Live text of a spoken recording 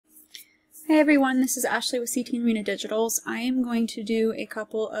Hey everyone, this is Ashley with CT Arena Digitals. I am going to do a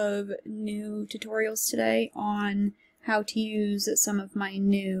couple of new tutorials today on how to use some of my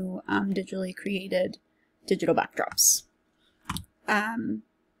new digitally created digital backdrops. I'm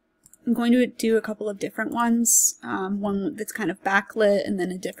going to do a couple of different ones, one that's kind of backlit and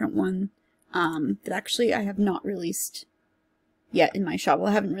then a different one that actually I have not released yet in my shop.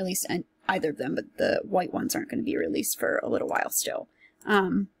 Well, I haven't released either of them, but the white ones aren't going to be released for a little while still.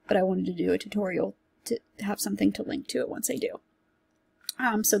 But I wanted to do a tutorial to have something to link to it once I do.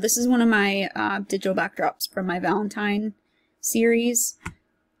 So this is one of my digital backdrops from my Valentine series.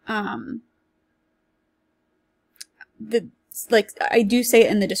 I do say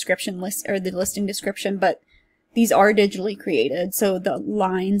it in the description list, or the listing description, but these are digitally created, so the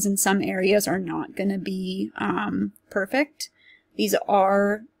lines in some areas are not going to be perfect. These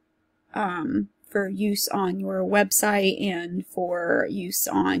are for use on your website and for use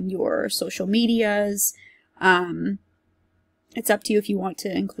on your social medias. It's up to you if you want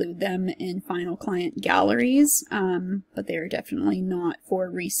to include them in final client galleries, but they are definitely not for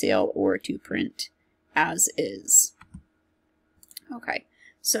resale or to print as is. Okay,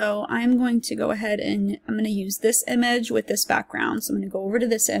 so I'm going to go ahead and I'm going to use this image with this background. So I'm going to go over to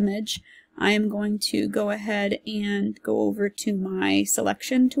this image. I am going to go ahead and go over to my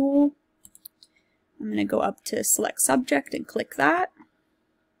selection tool. I'm going to go up to select subject and click that.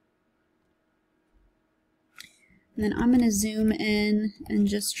 And then I'm going to zoom in and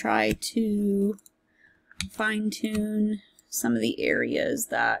just try to fine-tune some of the areas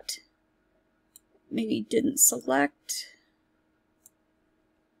that maybe didn't select.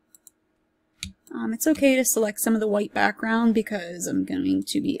 It's okay to select some of the white background because I'm going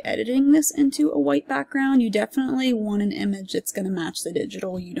to be editing this into a white background. You definitely want an image that's going to match the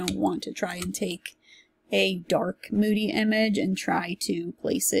digital. You don't want to try and take a dark, moody image and try to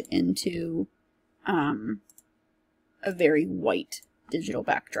place it into a very white digital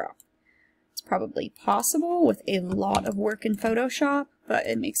backdrop. It's probably possible with a lot of work in Photoshop, but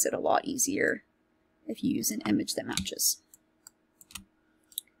it makes it a lot easier if you use an image that matches.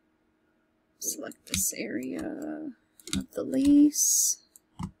 Select this area of the lace.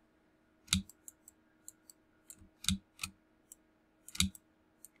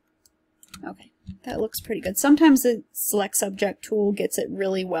 Okay, that looks pretty good. Sometimes the select subject tool gets it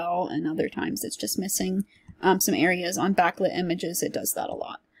really well, and other times it's just missing some areas. On backlit images, it does that a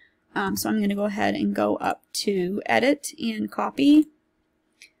lot. So I'm going to go ahead and go up to Edit and Copy.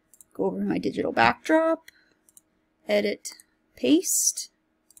 Go over to my digital backdrop, Edit, Paste.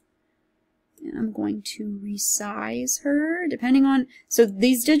 And I'm going to resize her, depending on, so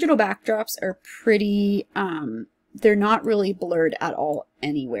these digital backdrops are pretty, they're not really blurred at all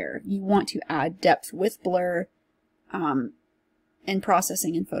anywhere. You want to add depth with blur and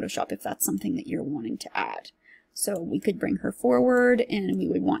processing in Photoshop if that's something that you're wanting to add. So we could bring her forward and we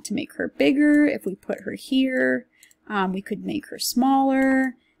would want to make her bigger. If we put her here, we could make her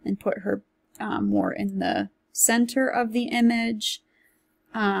smaller and put her more in the center of the image.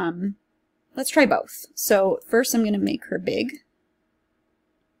 Let's try both. So first I'm going to make her big.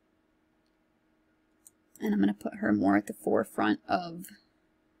 And I'm going to put her more at the forefront of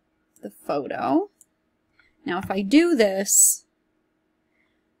the photo. Now if I do this,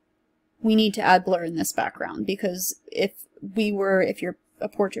 we need to add blur in this background, because if you're a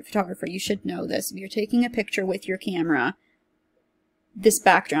portrait photographer, you should know this. If you're taking a picture with your camera, this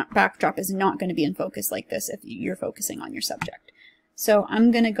backdrop is not going to be in focus like this if you're focusing on your subject. So I'm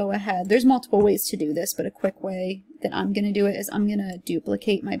going to go ahead, there's multiple ways to do this, but a quick way that I'm going to do it is I'm going to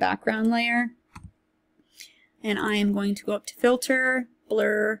duplicate my background layer. And I am going to go up to Filter,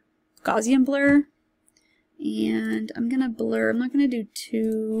 Blur, Gaussian Blur. And I'm going to blur, I'm not going to do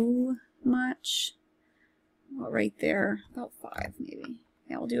too much. Well, right there, about 5 maybe.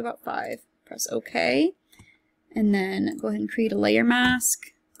 Yeah, we'll do about 5. Press OK. And then go ahead and create a layer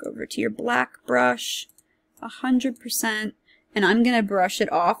mask. Go over to your black brush, 100%. And I'm going to brush it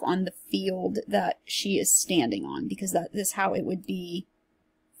off on the field that she is standing on, because that is how it would be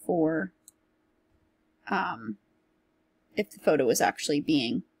for if the photo was actually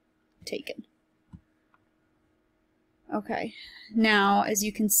being taken. Okay, now as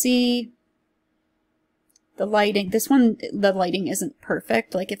you can see, the lighting, the lighting isn't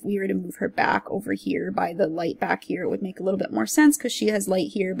perfect. Like if we were to move her back over here by the light back here, it would make a little bit more sense because she has light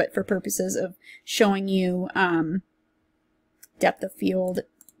here, but for purposes of showing you depth of field,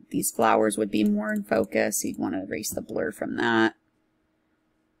 these flowers would be more in focus. You'd want to erase the blur from that.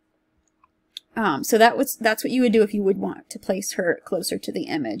 So that's what you would do if you would want to place her closer to the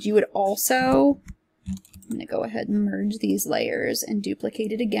image. You would also, I'm going to go ahead and merge these layers and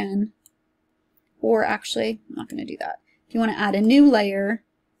duplicate it again. Or actually, I'm not going to do that. If you want to add a new layer,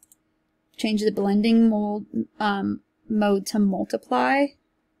 change the blending mode to multiply.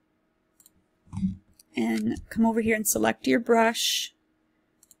 And come over here and select your brush.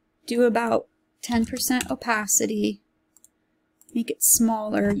 Do about 10% opacity. Make it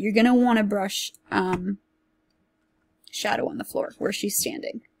smaller. You're going to want to brush shadow on the floor where she's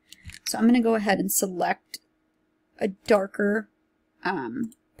standing. So I'm going to go ahead and select a darker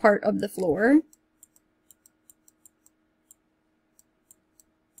part of the floor.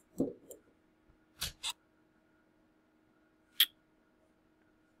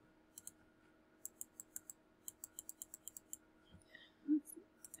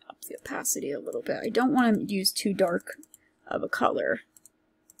 Up the opacity a little bit. I don't want to use too dark of a color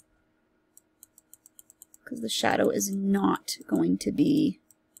because the shadow is not going to be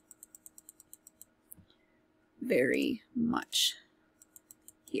very much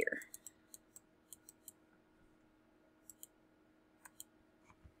here.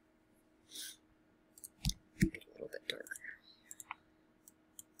 Make it a little bit darker.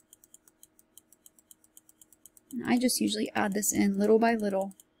 And I just usually add this in little by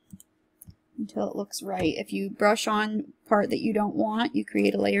little until it looks right. If you brush on part that you don't want, you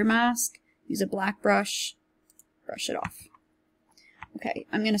create a layer mask, use a black brush, brush it off. Okay,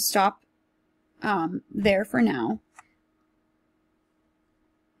 I'm going to stop there for now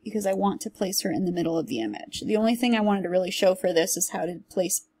because I want to place her in the middle of the image. The only thing I wanted to really show for this is how to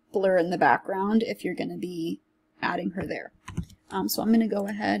place blur in the background if you're going to be adding her there. So I'm going to go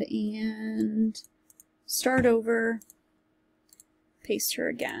ahead and start over, paste her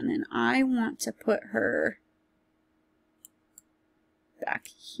again, and I want to put her back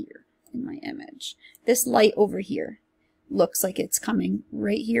here in my image. This light over here looks like it's coming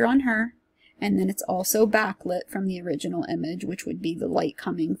right here on her, and then it's also backlit from the original image, which would be the light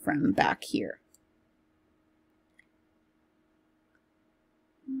coming from back here.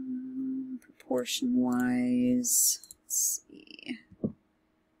 Proportion-wise, let's see.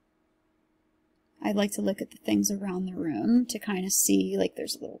 I'd like to look at the things around the room to kind of see, like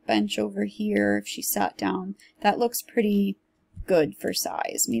there's a little bench over here. If she sat down, that looks pretty good for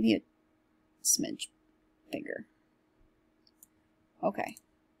size. Maybe a smidge bigger. Okay.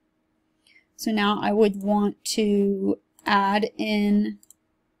 So now I would want to add in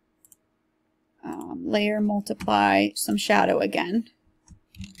layer, multiply, some shadow again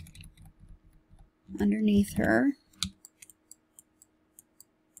underneath her.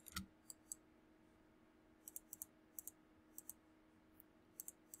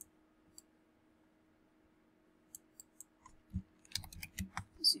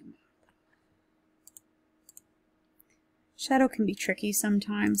 Zoom. Shadow can be tricky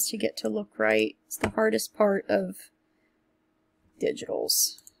sometimes to get to look right. It's the hardest part of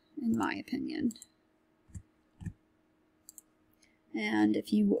digitals, in my opinion. And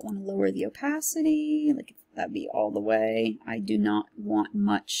if you want to lower the opacity, like that'd be all the way. I do not want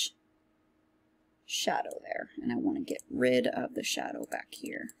much shadow there, and I want to get rid of the shadow back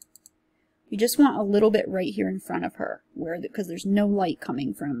here. You just want a little bit right here in front of her, because there's no light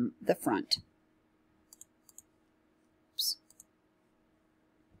coming from the front. Oops.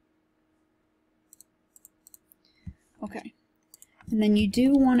 Okay, and then you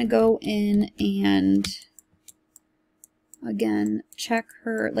do want to go in and again check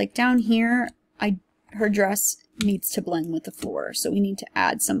her, like down here, her dress needs to blend with the floor, so we need to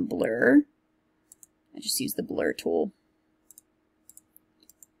add some blur. I just use the blur tool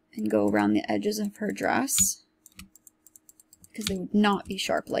and go around the edges of her dress because they would not be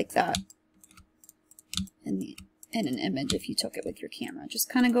sharp like that in an image if you took it with your camera. Just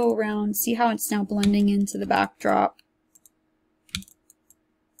kind of go around, see how it's now blending into the backdrop.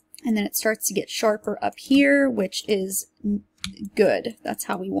 And then it starts to get sharper up here, which is good. That's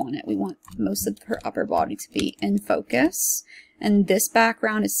how we want it. We want most of her upper body to be in focus. And this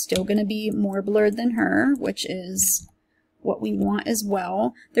background is still going to be more blurred than her, which is what we want as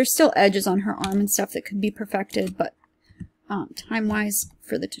well. There's still edges on her arm and stuff that could be perfected, but time-wise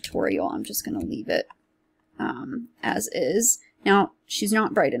for the tutorial, I'm just going to leave it as is. Now, she's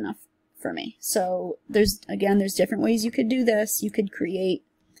not bright enough for me. So there's different ways you could do this. You could create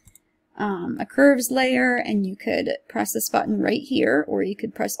a curves layer, and you could press this button right here, or you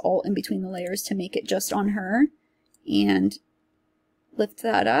could press Alt in between the layers to make it just on her and lift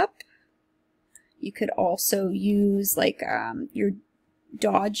that up. You could also use like your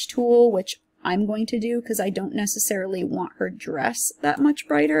dodge tool, which I'm going to do because I don't necessarily want her dress that much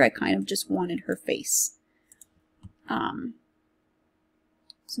brighter. I kind of just wanted her face. So I'm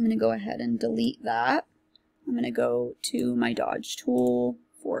going to go ahead and delete that. I'm going to go to my dodge tool,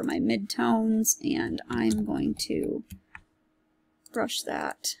 for my midtones, and I'm going to brush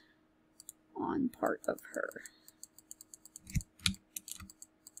that on part of her.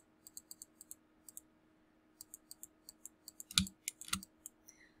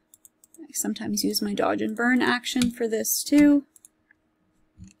 I sometimes use my dodge and burn action for this too.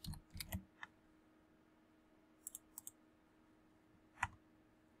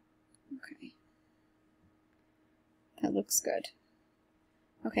 Okay, that looks good.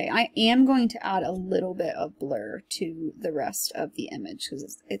 Okay, I am going to add a little bit of blur to the rest of the image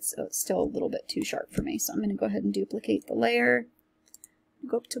because it's still a little bit too sharp for me. So I'm going to go ahead and duplicate the layer,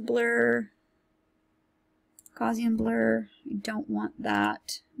 go up to blur, Gaussian blur. I don't want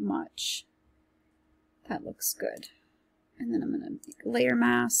that much. That looks good. And then I'm going to make a layer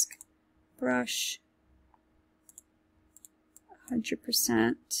mask, brush,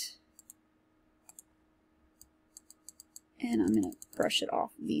 100%. And I'm going to brush it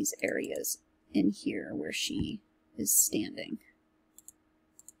off these areas in here where she is standing.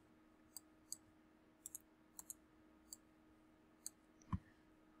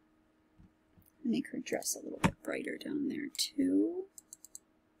 Make her dress a little bit brighter down there too.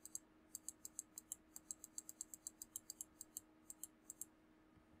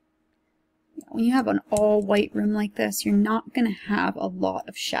 When you have an all white room like this, you're not going to have a lot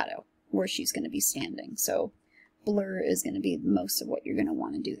of shadow where she's going to be standing. So blur is going to be most of what you're going to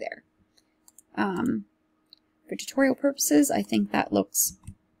want to do there. For tutorial purposes, I think that looks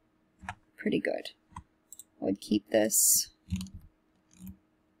pretty good. I would keep this.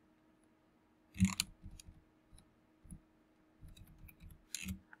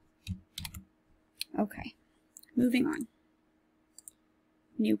 Okay, moving on.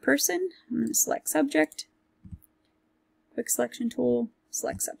 New person, I'm going to select subject, quick selection tool,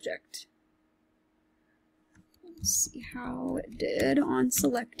 select subject. Let's see how it did on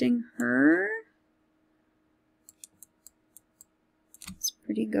selecting her. It's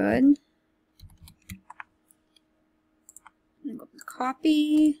pretty good. I'm going to go to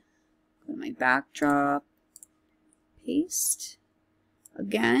copy, go to my backdrop, paste.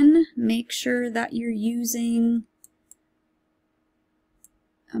 Again, make sure that you're using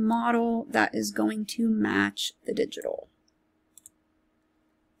a model that is going to match the digital.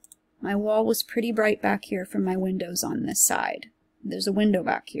 My wall was pretty bright back here from my windows on this side. There's a window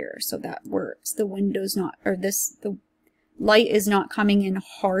back here, so that works. The window's not, or the light is not coming in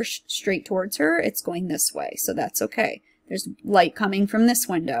harsh straight towards her. It's going this way, so that's okay. There's light coming from this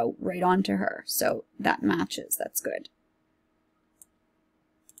window right onto her, so that matches. That's good.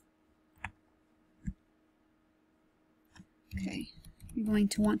 Okay, you're going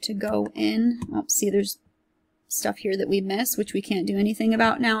to want to go in. Oh, see, there's stuff here that we missed, which we can't do anything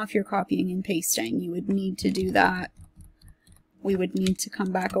about now. If you're copying and pasting, you would need to do that. We would need to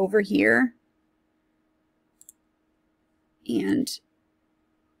come back over here and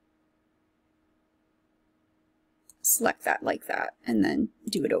select that like that, and then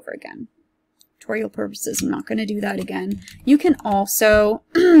do it over again. Tutorial purposes, I'm not going to do that again. You can also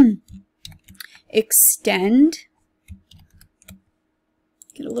extend.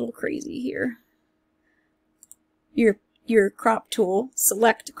 Get a little crazy here. Your crop tool,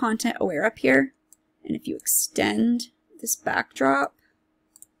 select content aware up here, and if you extend this backdrop,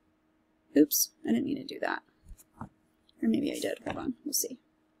 oops, I didn't mean to do that. Or maybe I did. Hold on, we'll see.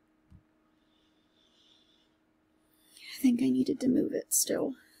 I think I needed to move it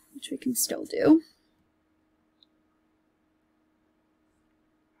still, which we can still do.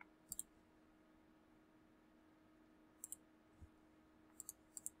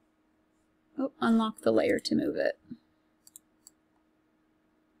 Oh, unlock the layer to move it.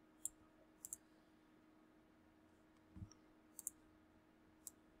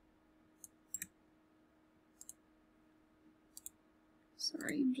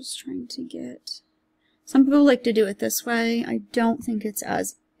 Sorry, I'm just trying to get... Some people like to do it this way. I don't think it's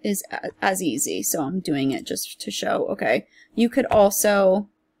as easy, so I'm doing it just to show. Okay, you could also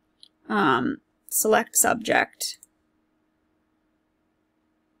select subject.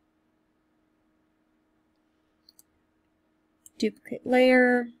 Duplicate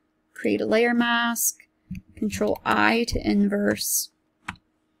layer, create a layer mask, Control I to inverse,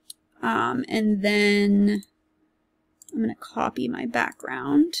 and then I'm going to copy my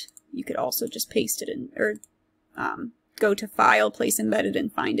background. You could also just paste it in, or go to File, Place Embedded,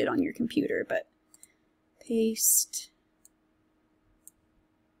 and find it on your computer, but paste.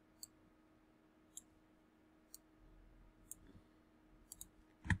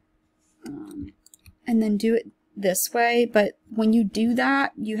 And then do it this way, but when you do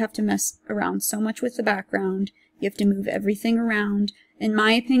that, you have to mess around so much with the background, You have to move everything around. In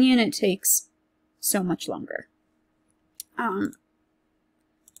my opinion, it takes so much longer.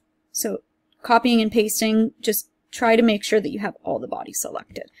 So copying and pasting, just try to make sure that you have all the body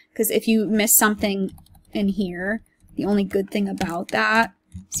selected. Because if you miss something in here, the only good thing about that,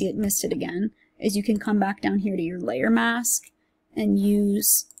 see it missed it again, is you can come back down here to your layer mask and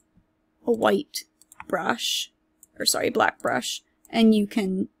use a white brush, or sorry, black brush, and you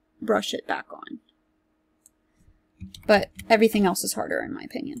can brush it back on. But everything else is harder in my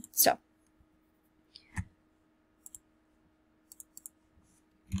opinion. So,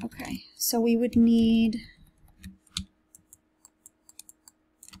 okay, so we would need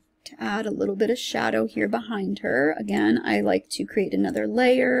to add a little bit of shadow here behind her. Again, I like to create another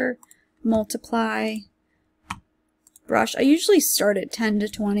layer, multiply, brush. I usually start at 10 to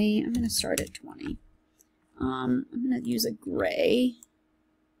 20. I'm going to start at 20. I'm going to use a gray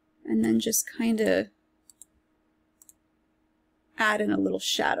and then just kind of add in a little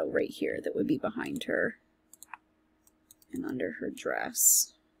shadow right here that would be behind her and under her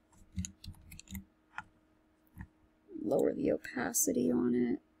dress. Lower the opacity on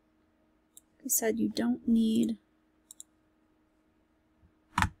it. Like I said, you don't need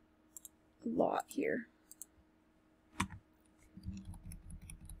a lot here.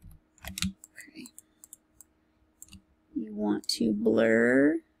 Okay. You want to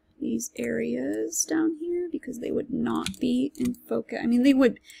blur these areas down here because they would not be in focus. I mean, they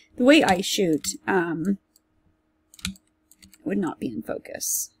would, the way I shoot, would not be in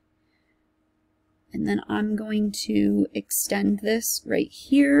focus. And then I'm going to extend this right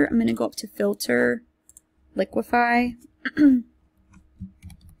here. I'm going to go up to Filter, Liquify. And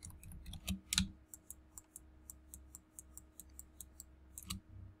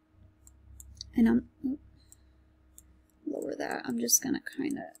I'm, lower that. I'm just going to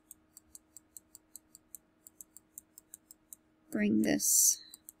kind of bring this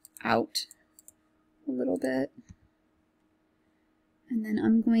out a little bit. And then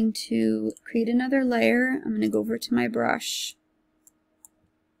I'm going to create another layer. I'm going to go over to my brush.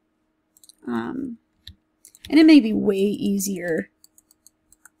 And it may be way easier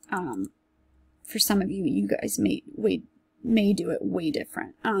for some of you. You guys may do it way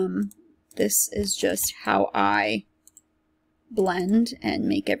different. This is just how I blend and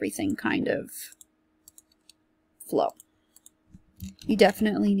make everything kind of flow. You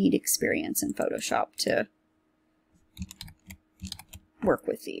definitely need experience in Photoshop to work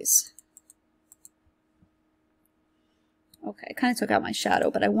with these. Okay, I kind of took out my shadow,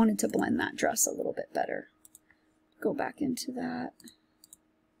 but I wanted to blend that dress a little bit better. Go back into that.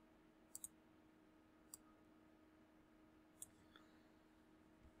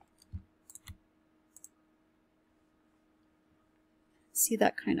 See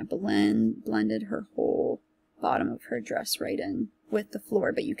that kind of blended her whole bottom of her dress right in with the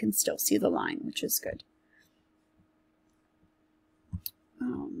floor, but you can still see the line, which is good.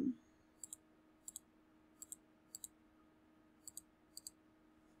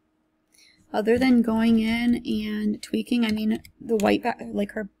 Other than going in and tweaking, I mean, the white,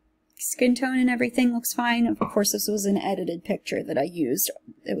 like her skin tone and everything looks fine. Of course, this was an edited picture that I used.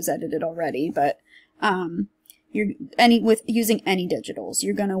 It was edited already, but with using any digitals,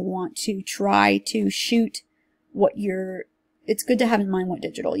 you're going to want to try to shoot what it's good to have in mind what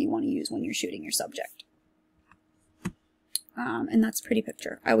digital you want to use when you're shooting your subject. And that's a pretty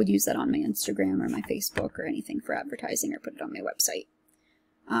picture. I would use that on my Instagram or my Facebook or anything for advertising, or put it on my website.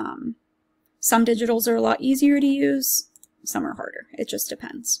 Some digitals are a lot easier to use, some are harder. It just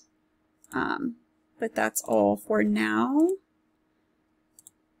depends. But that's all for now.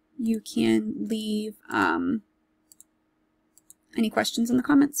 You can leave any questions in the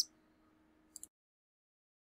comments.